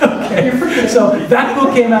 Okay. So that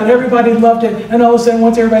book came out, everybody loved it, and all of a sudden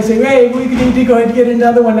once everybody said, hey, we need to go ahead and get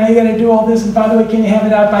another one, now you got to do all this, and by the way, can you have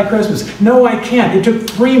it out by Christmas? No, I can't. It took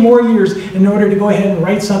 3 more years in order to go ahead and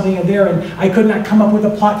write something in there, and I could not come up with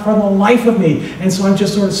a plot for the life of me, and so I'm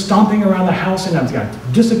just sort of stomping around the house, and I'm going to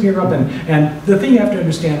disappear up, and the thing you have to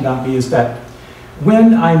understand about me is that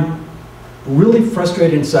when I'm really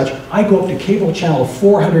frustrated and such, I go up to cable channel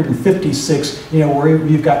 456, you know, where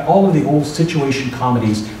you've got all of the old situation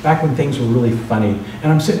comedies, back when things were really funny,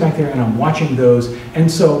 and I'm sitting back there and I'm watching those, and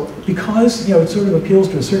so because, you know, it sort of appeals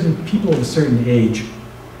to a certain people of a certain age,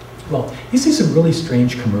 well, you see some really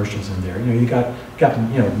strange commercials in there. You know, you got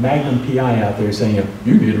you know, Magnum PI out there saying,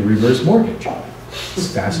 you need a reverse mortgage.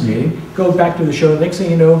 It's fascinating. Go back to the show. Next thing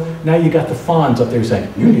you know, now you got the Fonz up there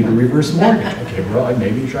saying, you need a reverse mortgage. Okay, well,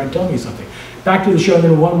 maybe you're trying to tell me something. Back to the show, and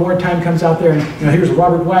then one more time comes out there, and you know, here's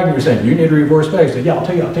Robert Wagner saying, you need a reverse mortgage. I said, yeah, I'll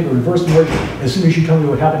tell you, I'll take a reverse mortgage as soon as you tell me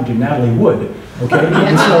what happened to Natalie Wood. Okay?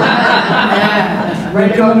 And so,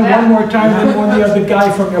 then coming in one more time, then one the other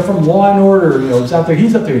guy from, you know, from Law and Order, you know, is out there,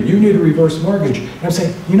 he's up there, you need a reverse mortgage. And I'm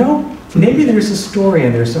saying, you know, maybe there's a story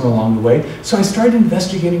in there somewhere along the way. So I started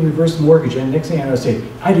investigating reverse mortgage, and the next thing I know, I say,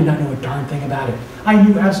 I did not know a darn thing about it. I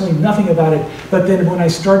knew absolutely nothing about it, but then when I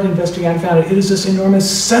started investigating, I found it is this enormous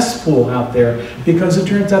cesspool out there, because it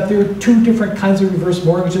turns out there are 2 different kinds of reverse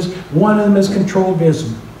mortgages. One of them is controlled by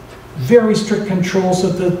very strict control, so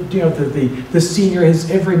that, you know, the senior is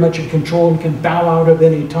very much in control and can bow out at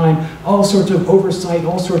any time. All sorts of oversight,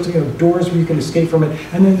 all sorts of, you know, doors where you can escape from it.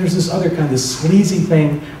 And then there's this other kind, this sleazy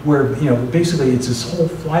thing where, you know, basically it's this whole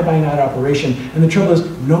fly-by-night operation. And the trouble is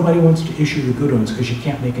nobody wants to issue the good ones because you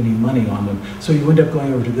can't make any money on them. So you end up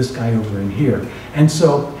going over to this guy over in here. And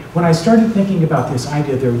so when I started thinking about this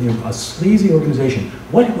idea that, you know, a sleazy organization,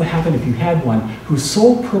 what would happen if you had one whose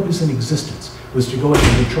sole purpose in existence was to go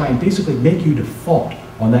ahead and to try and basically make you default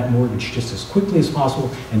on that mortgage just as quickly as possible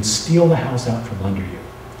and steal the house out from under you.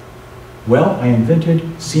 Well, I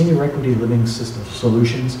invented senior equity living system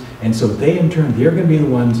solutions, and so they in turn, they're going to be the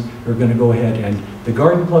ones who are going to go ahead, and the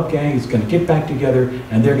Garden Club gang is going to get back together,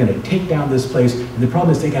 and they're going to take down this place, and the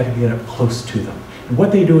problem is they got to get up close to them. And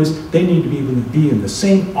what they do is they need to be able to be in the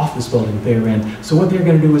same office building they're in. So what they're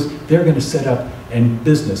going to do is they're going to set up a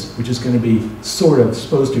business, which is going to be sort of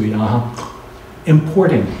supposed to be,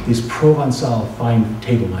 importing these Provençal fine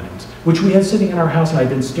table linens, which we had sitting in our house, and I'd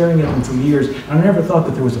been staring at them for years, and I never thought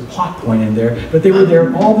that there was a plot point in there, but they were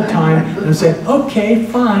there all the time, and I'm saying, okay,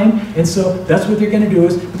 fine, and so that's what they're going to do.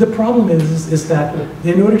 But the problem is that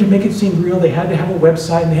in order to make it seem real, they had to have a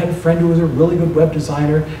website, and they had a friend who was a really good web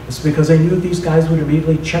designer. It's because they knew these guys would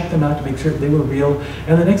immediately check them out to make sure that they were real.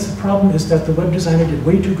 And the next problem is that the web designer did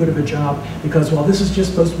way too good of a job, because while this is just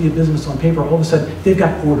supposed to be a business on paper, all of a sudden they've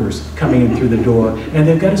got orders coming in through the door, and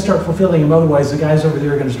they've got to start fulfilling them, otherwise the guys over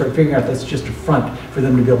there are going to start figuring out that's just a front for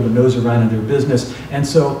them to be able to nose around in their business. And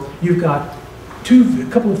so you've got a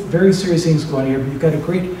couple of very serious things going here, but you've got a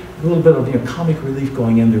great little bit of, you know, comic relief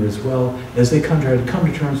going in there as well, as they try to come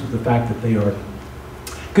to terms with the fact that they are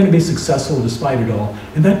going to be successful despite it all.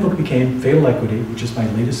 And that book became Fatal Equity, which is my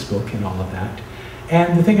latest book and all of that.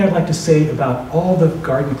 And the thing I'd like to say about all the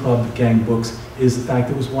Garden Club gang books is the fact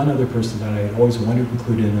there was one other person that I had always wanted to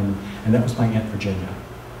include in them, and that was my Aunt Virginia.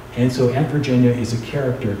 And so Aunt Virginia is a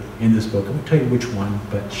character in this book. I won't tell you which one,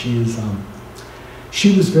 but she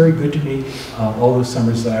was very good to me all those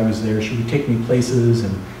summers that I was there. She would take me places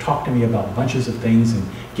and talk to me about bunches of things and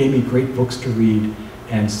gave me great books to read.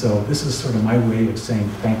 And so this is sort of my way of saying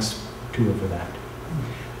thanks to her for that.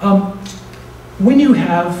 When you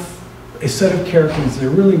have a set of characters that are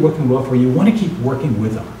really working well for you, you want to keep working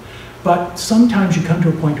with them. But sometimes you come to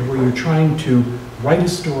a point where you're trying to write a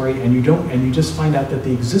story and you just find out that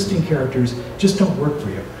the existing characters just don't work for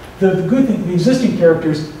you. The good thing, the existing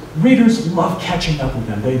characters, readers love catching up with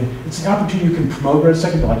them. It's an opportunity you can promote right a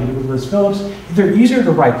second, like you did with Liz Phillips. They're easier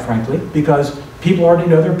to write, frankly, because people already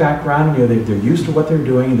know their background, they're used to what they're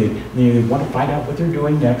doing, they want to find out what they're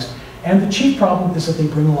doing next. And the chief problem is that they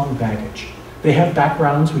bring along baggage. They have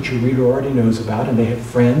backgrounds which your reader already knows about, and they have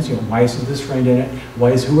friends. Why isn't this friend in it?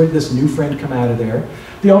 Who would this new friend come out of there?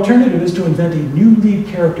 The alternative is to invent a new lead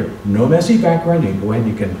character. No messy background. You can go ahead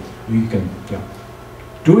and you can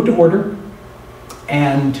do it to order.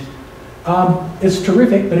 And it's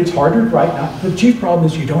terrific, but it's harder to write. Now, the chief problem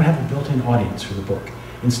is you don't have a built-in audience for the book.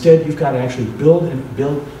 Instead, you've got to actually build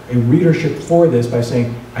a readership for this by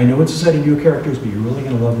saying, I know it's a set of new characters, but you're really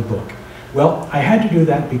going to love the book. Well, I had to do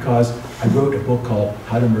that because I wrote a book called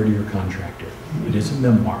How to Murder Your Contractor. It is a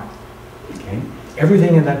memoir. Okay?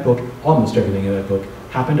 Everything in that book, almost everything in that book,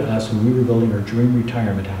 happened to us when we were building our dream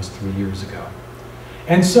retirement house 3 years ago.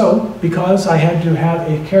 And so, because I had to have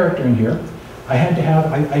a character in here,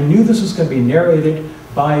 I knew this was going to be narrated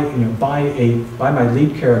by my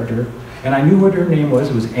lead character, and I knew what her name was.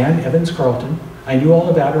 It was Anne Evans Carlton. I knew all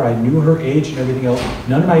about her. I knew her age and everything else.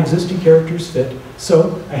 None of my existing characters fit,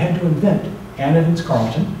 so I had to invent Anne Evans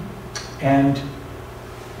Carlton, and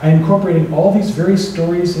I incorporated all these various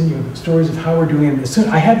stories and stories of how we're doing it.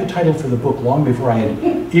 I had the title for the book long before I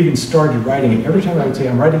had even started writing it. Every time I would say,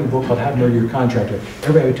 I'm writing a book called How to Murder Your Contractor,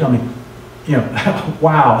 everybody would tell me,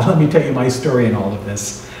 wow, let me tell you my story and all of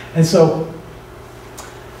this. And so,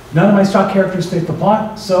 none of my stock characters fit the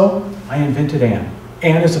plot, so I invented Anne.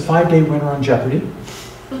 Anne is a 5-day winner on Jeopardy,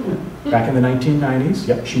 back in the 1990s.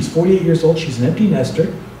 Yep, she's 48 years old, she's an empty nester,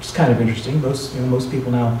 which is kind of interesting. Most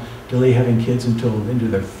people now delay having kids until into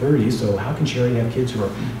their 30s, so how can she already have kids who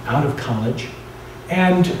are out of college?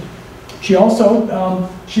 And she also,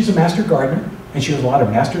 she's a master gardener, and she has a lot of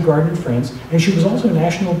master gardener friends, and she was also a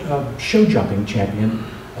national show jumping champion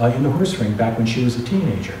in the horse ring back when she was a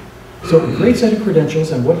teenager. So a great set of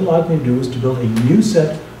credentials, and what it allowed me to do was to build a new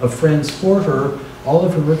set of friends for her, all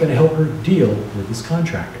of whom are going to help her deal with this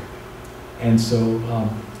contractor. And so,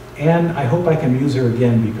 Anne, I hope I can use her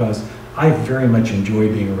again because I very much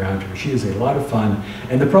enjoy being around her. She is a lot of fun.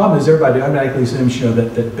 And the problem is everybody automatically assumes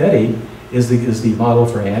that Betty is the model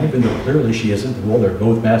for Anne, even though clearly she isn't. Well, they're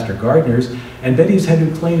both master gardeners. And Betty's had to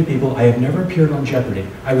explain to people, I have never appeared on Jeopardy.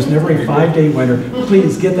 I was never a 5-day winner.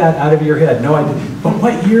 Please get that out of your head. No, I didn't. But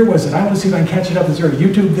what year was it? I want to see if I can catch it up. Is there a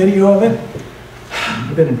YouTube video of it?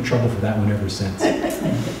 I've been in trouble for that one ever since.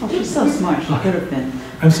 Oh, she's so smart, she could have been.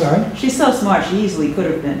 I'm sorry? She's so smart, she easily could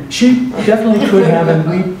have been. She definitely could have, and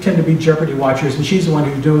we tend to be Jeopardy watchers, and she's the one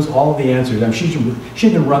who knows all of the answers. I mean, she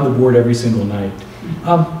can run the board every single night.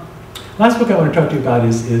 Last book I want to talk to you about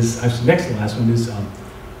is next to the last one, is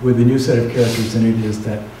with the new set of characters in it, is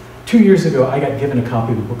that 2 years ago I got given a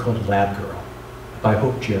copy of a book called Lab Girl by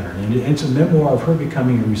Hope Jaron, and it's a memoir of her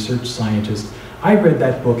becoming a research scientist. I read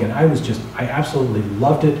that book and I absolutely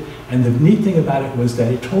loved it. And the neat thing about it was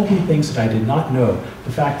that it told me things that I did not know.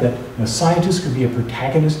 The fact that scientists could be a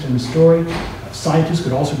protagonist in a story, scientists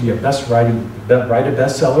could also be write a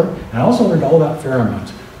bestseller, and I also learned all about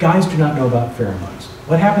pheromones. Guys do not know about pheromones.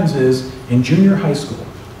 What happens is, in junior high school,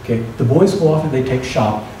 okay, the boys go off and they take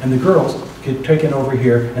shop, and the girls get taken over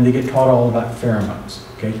here and they get taught all about pheromones.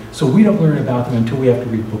 Okay? So we don't learn about them until we have to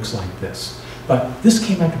read books like this. But this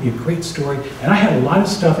came out to be a great story, and I had a lot of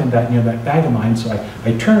stuff in that, that bag of mine. So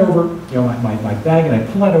I turn over, my bag, and I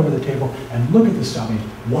pull that over the table and look at this stuff. I mean,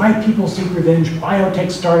 why people seek revenge,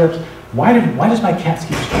 biotech startups. Why does my cats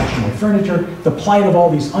keep scratching my furniture? The plight of all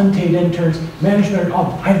these unpaid interns, management.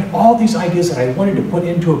 I had all these ideas that I wanted to put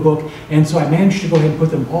into a book, and so I managed to go ahead and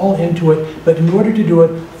put them all into it. But in order to do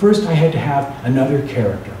it, first I had to have another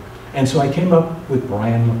character, and so I came up with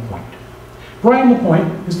Brian LaPointe. Brian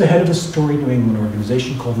LaPointe is the head of a storied New England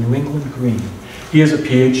organization called New England Green. He is a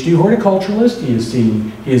PhD horticulturalist. He has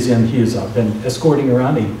been escorting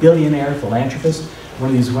around a billionaire philanthropist,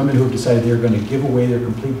 one of these women who have decided they're going to give away their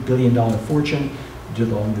complete billion-dollar fortune,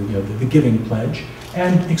 the giving pledge,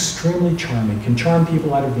 and extremely charming, can charm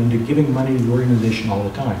people into giving money to the organization all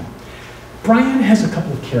the time. Brian has a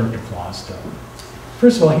couple of character flaws, though.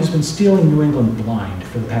 First of all, he's been stealing New England blind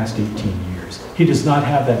for the past 18 years. He does not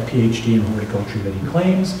have that PhD in horticulture that he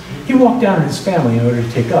claims. He walked down on his family in order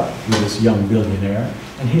to take up with this young billionaire,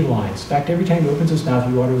 and he lies. In fact, every time he opens his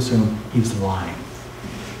mouth, you ought to assume he's lying.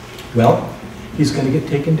 Well, he's going to get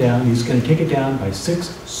taken down. He's going to take it down by 6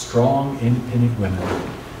 strong, independent women.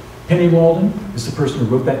 Penny Walden is the person who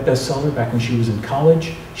wrote that bestseller back when she was in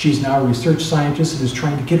college. She's now a research scientist and is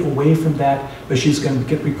trying to get away from that, but she's going to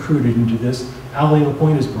get recruited into this. Allie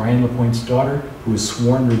LaPointe is Brian LaPointe's daughter, who has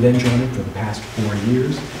sworn revenge on him for the past 4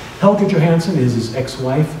 years. Helga Johansson is his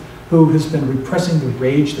ex-wife. who has been repressing the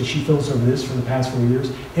rage that she feels over this for the past 4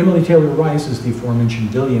 years. Emily Taylor Rice is the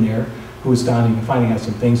aforementioned billionaire who is finding out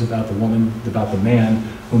some things about the woman, about the man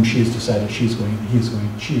whom she has decided she is going to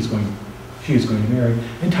marry.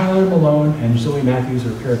 And Tyler Malone and Zoe Matthews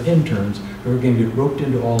are a pair of interns who are going to get roped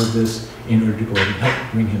into all of this in order to go and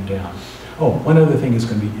help bring him down. Oh, one other thing is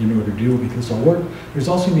going to be, in order to make this all work, there's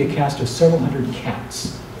also going to be a cast of several hundred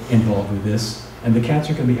cats involved with this, and the cats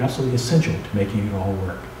are going to be absolutely essential to making it all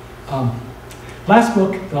work. Last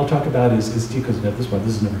book that I'll talk about is because this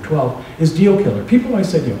is number 12, is Deal Killer. People always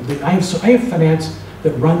say, I have finance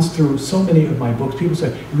that runs through so many of my books. People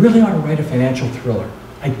say, you really ought to write a financial thriller.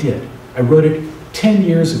 I did. I wrote it 10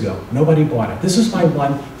 years ago. Nobody bought it. This is my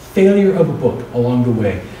one failure of a book along the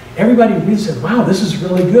way. Everybody reads it, wow, this is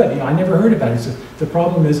really good. I never heard about it. So the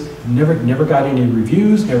problem is, never got any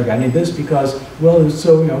reviews, never got any of this because, well,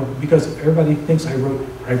 because everybody thinks I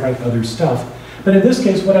write other stuff. But in this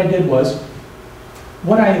case, what I did was,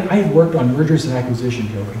 I worked on mergers and acquisitions,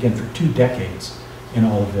 again, for 2 decades in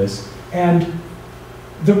all of this. And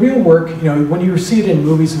the real work, when you see it in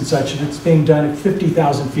movies and such, and it's being done at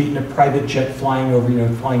 50,000 feet in a private jet flying over,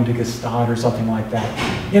 flying to Gstaad or something like that.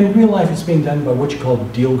 In real life, it's being done by what you call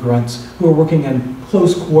deal grunts, who are working in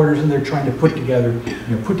close quarters and they're trying to put together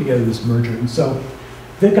this merger. And so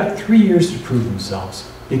they've got 3 years to prove themselves,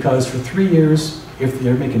 because for 3 years, if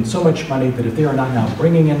they're making so much money that if they are not now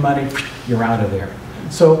bringing in money, you're out of there.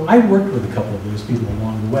 So I worked with a couple of those people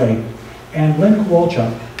along the way, and Len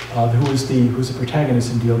Kowalchuk, who's the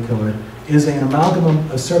protagonist in Deal Killer, is an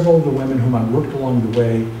amalgam of several of the women whom I worked along the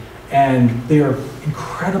way, and they are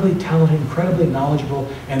incredibly talented, incredibly knowledgeable,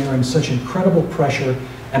 and they're in such incredible pressure.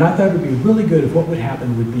 And I thought it would be really good if what would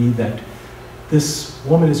happen would be that this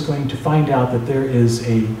woman is going to find out that there is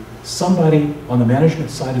somebody on the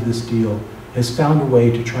management side of this deal has found a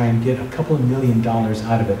way to try and get a couple of $1 million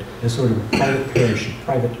out of it as sort of a private parachute,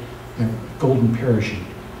 golden parachute.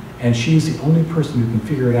 And she's the only person who can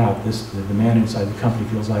figure it out, the man inside the company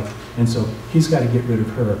feels like. And so he's got to get rid of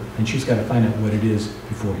her, and she's got to find out what it is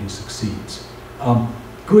before he succeeds.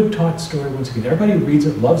 Good taught story once again. Everybody who reads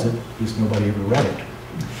it loves it, because nobody ever read it.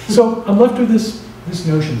 So I'm left with this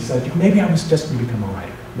notion that maybe I was destined to become a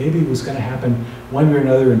writer. Maybe it was going to happen one way or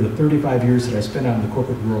another, and the 35 years that I spent out in the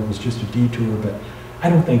corporate world was just a detour, but I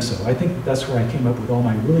don't think so. I think that's where I came up with all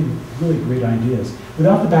my really, really great ideas.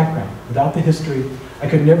 Without the background, without the history, I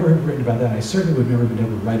could never have written about that. I certainly would never have been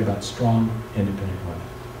able to write about strong, independent women.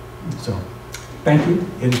 So, thank you.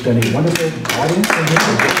 It has been a wonderful audience.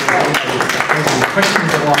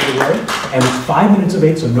 Questions along the way. And it's 5 minutes of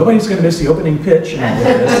 8, so nobody's going to miss the opening pitch and all of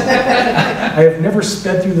this. I have never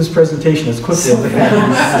sped through this presentation as quickly as I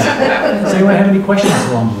have. Does anyone have any questions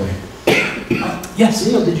along the way? Yes?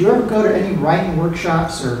 Neil, did you ever go to any writing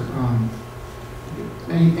workshops or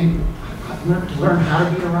to learn how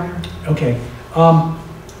to be a writer? Okay.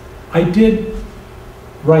 I did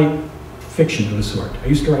write fiction of a sort. I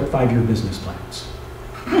used to write 5-year business plans.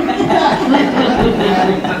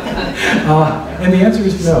 And the answer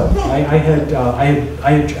is no. I had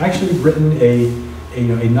actually written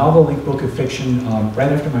a novel-length book of fiction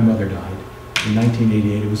right after my mother died in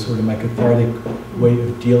 1988. It was sort of my cathartic way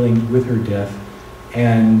of dealing with her death.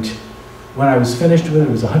 And when I was finished with it, it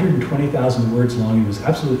was 120,000 words long. It was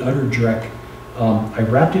absolute utter dreck. I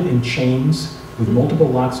wrapped it in chains with multiple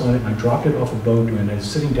locks on it, and I dropped it off a boat, and I was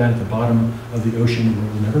sitting down at the bottom of the ocean where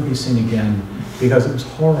it will never be seen again because it was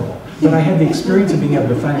horrible. But I had the experience of being able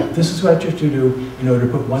to find out this is what you have to do in order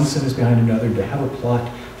to put one sentence behind another, to have a plot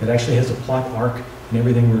that actually has a plot arc and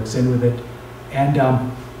everything works in with it. And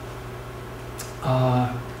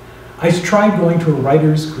I tried going to a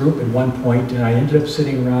writer's group at one point, and I ended up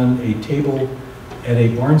sitting around a table at a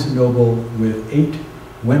Barnes & Noble with 8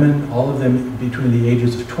 women, all of them between the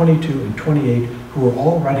ages of 22 and 28, who were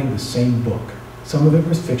all writing the same book. Some of it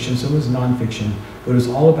was fiction, some was nonfiction, but it was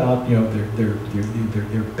all about their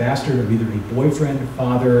bastard of either a boyfriend,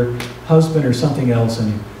 father, husband, or something else,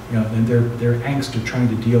 and and their angst of trying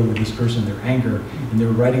to deal with this person, their anger, and they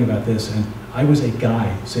were writing about this. And I was a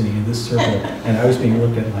guy sitting in this circle, and I was being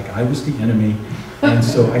looked at like I was the enemy. And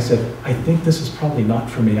so I said, I think this is probably not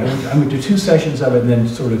for me. I went to 2 sessions of it and then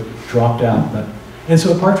sort of dropped out. And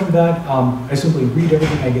so apart from that, I simply read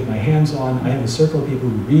everything I get my hands on. I have a circle of people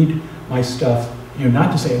who read my stuff,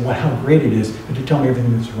 not to say how great it is, but to tell me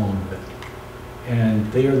everything that's wrong with it.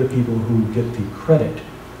 And they are the people who get the credit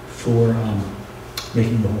for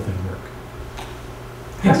making the whole thing work.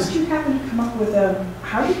 How did you happen to come up with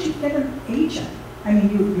how did you get an agent? I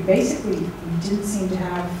mean, you basically, you didn't seem to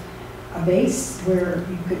have a base where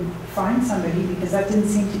you could find somebody, because that didn't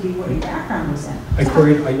seem to be what your background was in. I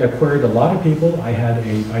queried a lot of people. I had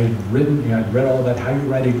written, I'd read all that, how you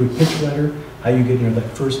write a good pitch letter, how you get, that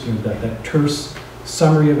first, that terse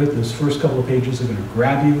summary of it. Those first couple of pages are going to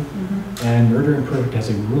grab you. And Murder Imperfect has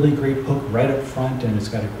a really great hook right up front, and it's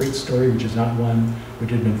got a great story, which is not one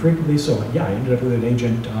which had been frequently. So yeah, I ended up with an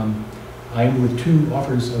agent. I ended with 2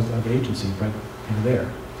 offers of agency right there.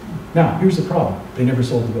 Now, here's the problem. They never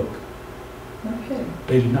sold the book. Okay.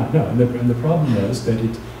 They did not know. And the problem was that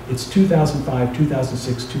it's 2005,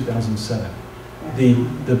 2006, 2007.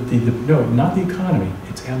 No, not the economy,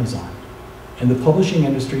 it's Amazon. And the publishing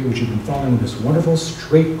industry, which had been following this wonderful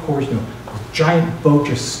straight course, a giant boat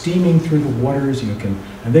just steaming through the waters,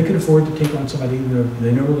 and they could afford to take on somebody,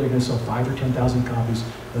 they know they're going to sell 5,000 or 10,000 copies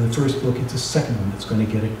of the first book. It's the second one that's going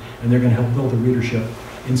to get it, and they're going to help build a readership.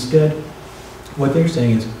 Instead, what they're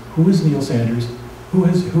saying is, who is Neil Sanders? Who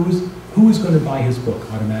is going to buy his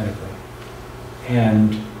book automatically?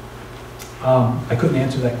 And I couldn't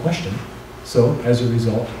answer that question. So as a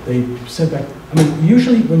result, they sent back,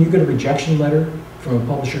 usually when you get a rejection letter from a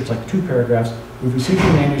publisher, it's like 2 paragraphs. We've received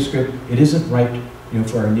your manuscript. It isn't right,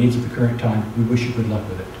 for our needs at the current time. We wish you good luck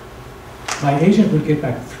with it. My agent would get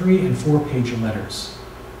back 3- and 4-page letters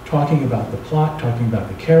talking about the plot, talking about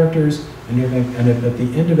the characters, and everything, and at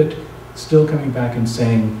the end of it, still coming back and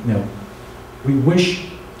saying, we wish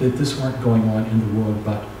that this weren't going on in the world,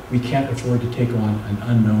 but we can't afford to take on an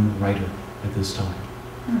unknown writer at this time.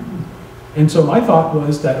 And so my thought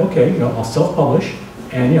was that, okay, I'll self-publish,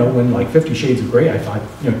 and when like 50 Shades of Grey, I thought,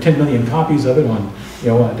 10 million copies of it on,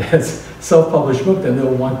 as self-published book, then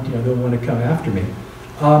they'll want to come after me.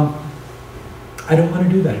 I don't want to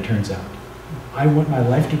do that, it turns out. I want my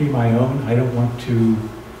life to be my own. I don't want to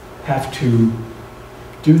have to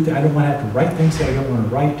I don't want to have to write things that I don't want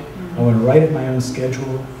to write. I want to write at my own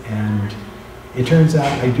schedule, and it turns out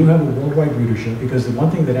I do have a worldwide readership, because the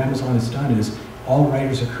one thing that Amazon has done is all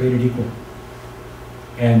writers are created equal.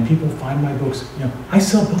 And people find my books, I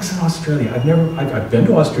sell books in Australia. I've been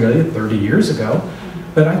to Australia 30 years ago,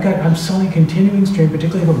 but I'm selling continuing stream,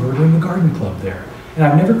 particularly of a Murder in the Garden Club there. And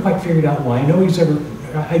I've never quite figured out why.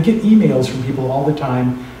 I get emails from people all the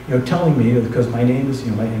time, telling me, because my name is,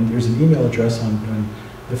 and there's an email address on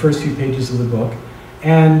the first few pages of the book.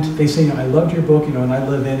 And they say, I loved your book, and I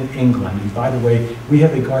live in England. And by the way, we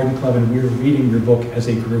have a garden club, and we're reading your book as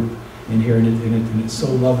a group in here, and it's so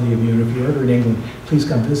lovely of you. And if you're ever in England, please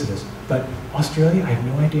come visit us. But Australia, I have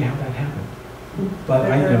no idea how that happened. But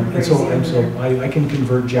I can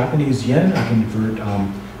convert Japanese yen, I can convert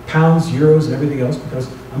pounds, euros, and everything else, because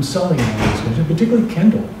I'm selling in all these countries, particularly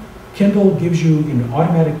Kindle. Kindle gives you an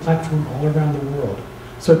automatic platform all around the world.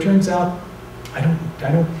 So it turns out, I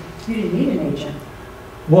don't. You didn't need an agent.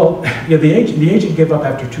 Well, yeah, the agent gave up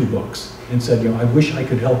after 2 books and said, I wish I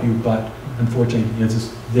could help you, but unfortunately,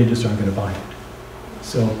 they just aren't going to buy it.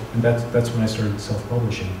 So, and that's when I started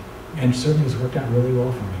self-publishing, and certainly it's worked out really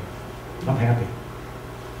well for me. I'm happy.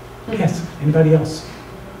 Yes. Anybody else?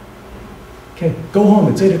 Okay. Go home.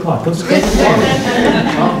 It's 8 o'clock. Let's go.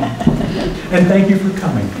 And thank you for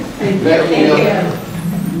coming. Thank you.